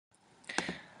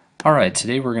Alright,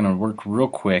 today we're going to work real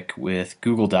quick with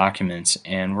Google Documents,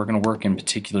 and we're going to work in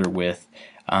particular with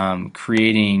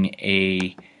creating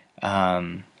a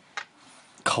um,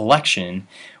 collection,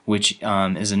 which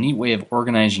is a neat way of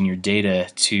organizing your data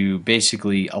to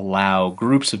basically allow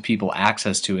groups of people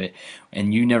access to it,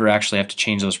 and you never actually have to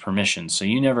change those permissions. So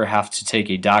you never have to take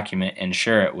a document and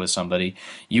share it with somebody.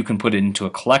 You can put it into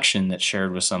a collection that's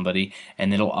shared with somebody,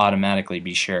 and it'll automatically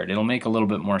be shared. It'll make a little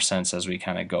bit more sense as we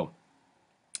kind of go.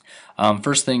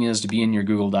 First thing is to be in your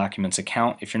Google Documents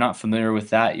account. If you're not familiar with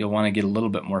that, you'll want to get a little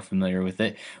bit more familiar with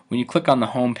it. When you click on the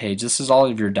home page, this is all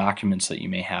of your documents that you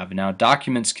may have. Now,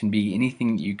 documents can be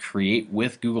anything that you create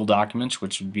with Google Documents,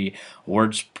 which would be a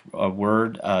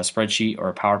Word spreadsheet, or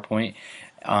a PowerPoint.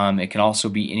 It can also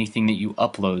be anything that you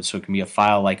upload, so it can be a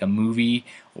file like a movie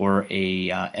or a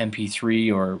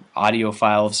MP3 or audio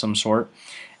file of some sort.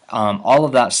 All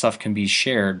of that stuff can be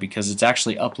shared because it's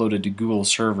actually uploaded to Google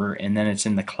server and then it's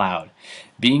in the cloud.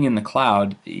 Being in the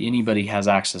cloud, anybody has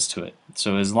access to it.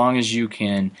 So as long as you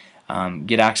can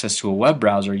get access to a web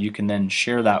browser, you can then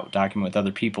share that document with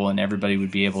other people, and everybody would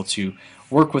be able to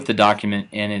work with the document,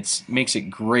 and it makes it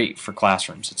great for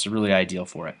classrooms. It's really ideal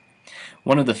for it.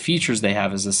 One of the features they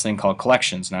have is this thing called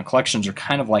collections. Now, collections are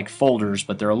kind of like folders,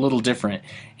 but they're a little different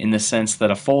in the sense that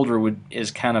a folder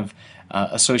is kind of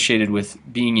associated with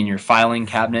being in your filing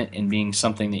cabinet and being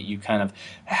something that you kind of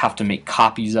have to make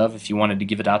copies of if you wanted to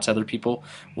give it out to other people.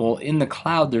 Well, in the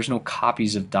cloud, there's no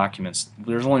copies of documents.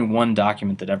 There's only one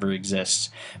document that ever exists,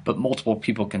 but multiple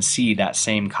people can see that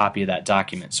same copy of that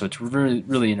document. So it's really,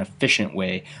 really an efficient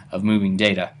way of moving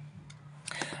data.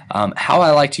 How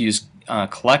I like to use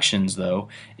collections, though,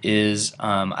 is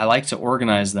I like to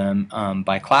organize them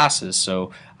by classes.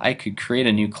 So I could create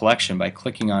a new collection by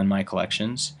clicking on My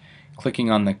Collections,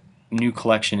 clicking on the New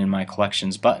Collection in My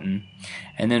Collections button,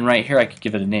 and then right here I could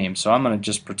give it a name. So I'm going to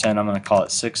just pretend I'm going to call it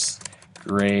 6th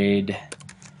grade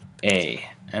A,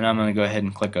 and I'm going to go ahead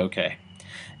and click OK.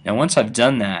 Now once I've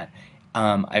done that,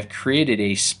 I've created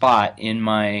a spot in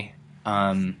my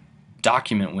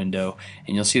document window,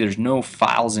 and you'll see there's no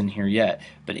files in here yet,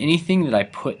 but anything that I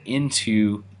put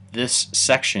into this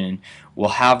section will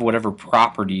have whatever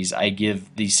properties I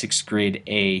give the 6th grade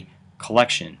A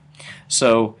collection.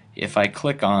 So if I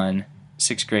click on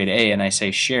 6th grade A and I say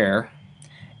share,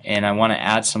 and I want to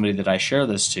add somebody that I share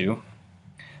this to,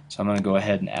 so I'm going to go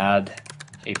ahead and add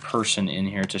a person in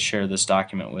here to share this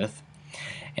document with.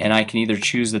 And I can either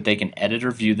choose that they can edit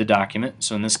or view the document.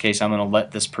 So in this case, I'm going to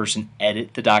let this person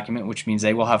edit the document, which means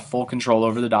they will have full control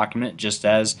over the document just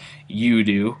as you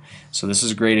do. So this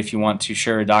is great if you want to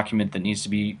share a document that needs to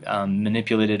be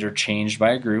manipulated or changed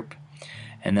by a group.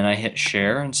 And then I hit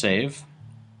share and save.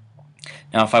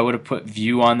 Now if I would have put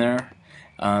view on there,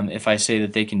 if I say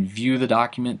that they can view the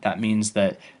document, that means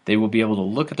that they will be able to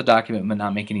look at the document but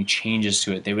not make any changes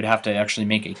to it. They would have to actually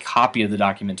make a copy of the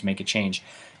document to make a change.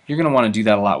 You're going to want to do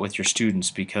that a lot with your students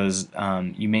because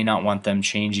you may not want them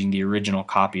changing the original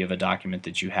copy of a document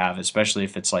that you have, especially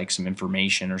if it's like some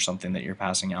information or something that you're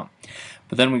passing out.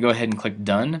 But then we go ahead and click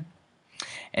done,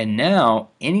 and now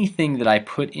anything that I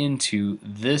put into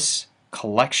this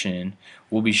collection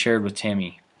will be shared with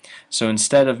Tammy. So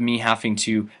instead of me having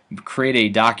to create a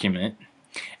document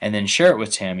and then share it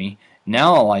with Tammy,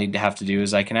 now all I have to do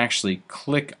is I can actually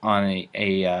click on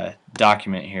a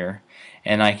document here,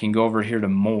 and I can go over here to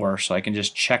more, so I can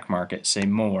just check mark it, say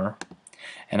more,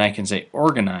 and I can say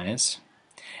organize,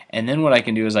 and then what I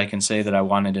can do is I can say that I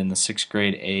want it in the 6th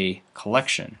grade A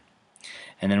collection,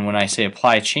 and then when I say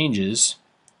apply changes,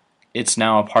 it's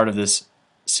now a part of this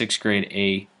 6th grade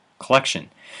A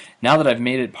collection. Now that I've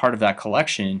made it part of that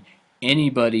collection,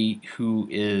 anybody who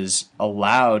is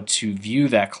allowed to view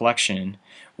that collection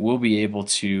will be able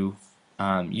to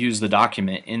use the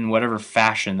document in whatever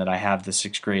fashion that I have the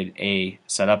 6th grade A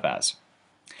set up as.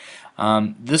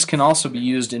 This can also be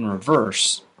used in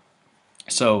reverse.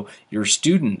 So your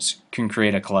students can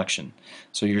create a collection.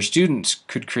 So your students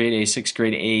could create a 6th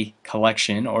grade A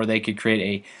collection, or they could create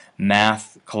a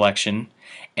math collection,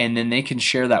 and then they can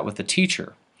share that with the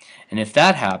teacher. And if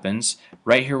that happens,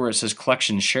 right here where it says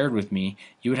collection shared with me,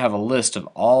 you would have a list of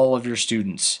all of your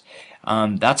students.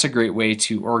 That's a great way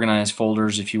to organize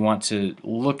folders if you want to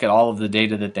look at all of the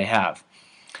data that they have.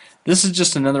 This is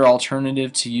just another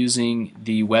alternative to using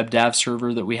the WebDAV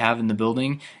server that we have in the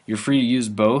building. You're free to use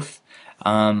both.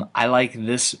 I like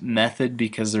this method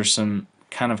because there's some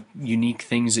kind of unique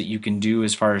things that you can do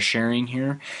as far as sharing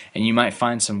here, and you might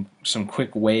find some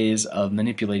quick ways of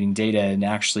manipulating data and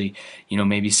actually,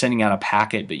 maybe sending out a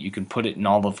packet, but you can put it in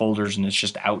all the folders and it's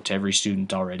just out to every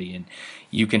student already, and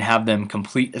you can have them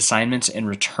complete assignments and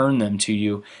return them to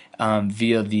you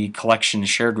via the collection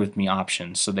shared with me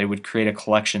option. So they would create a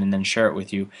collection and then share it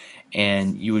with you,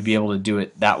 and you would be able to do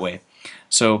it that way.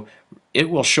 So it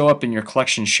will show up in your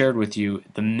collection shared with you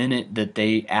the minute that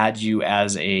they add you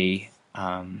as an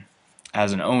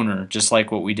owner, just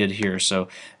like what we did here. So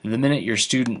the minute your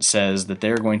student says that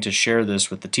they're going to share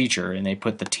this with the teacher and they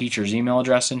put the teacher's email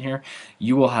address in here,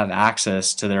 you will have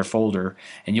access to their folder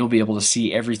and you'll be able to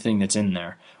see everything that's in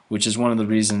there, which is one of the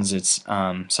reasons it's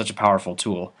such a powerful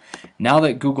tool. Now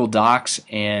that Google Docs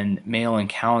and Mail and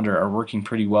Calendar are working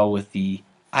pretty well with the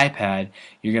iPad,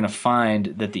 you're going to find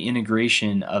that the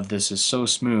integration of this is so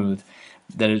smooth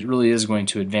that it really is going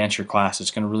to advance your class.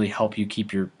 It's going to really help you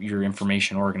keep your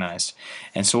information organized.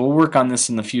 And so we'll work on this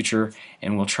in the future,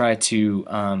 and we'll try to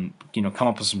come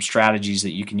up with some strategies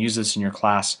that you can use this in your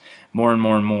class more and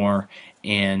more and more,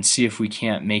 and see if we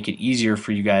can't make it easier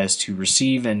for you guys to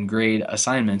receive and grade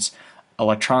assignments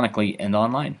electronically and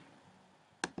online.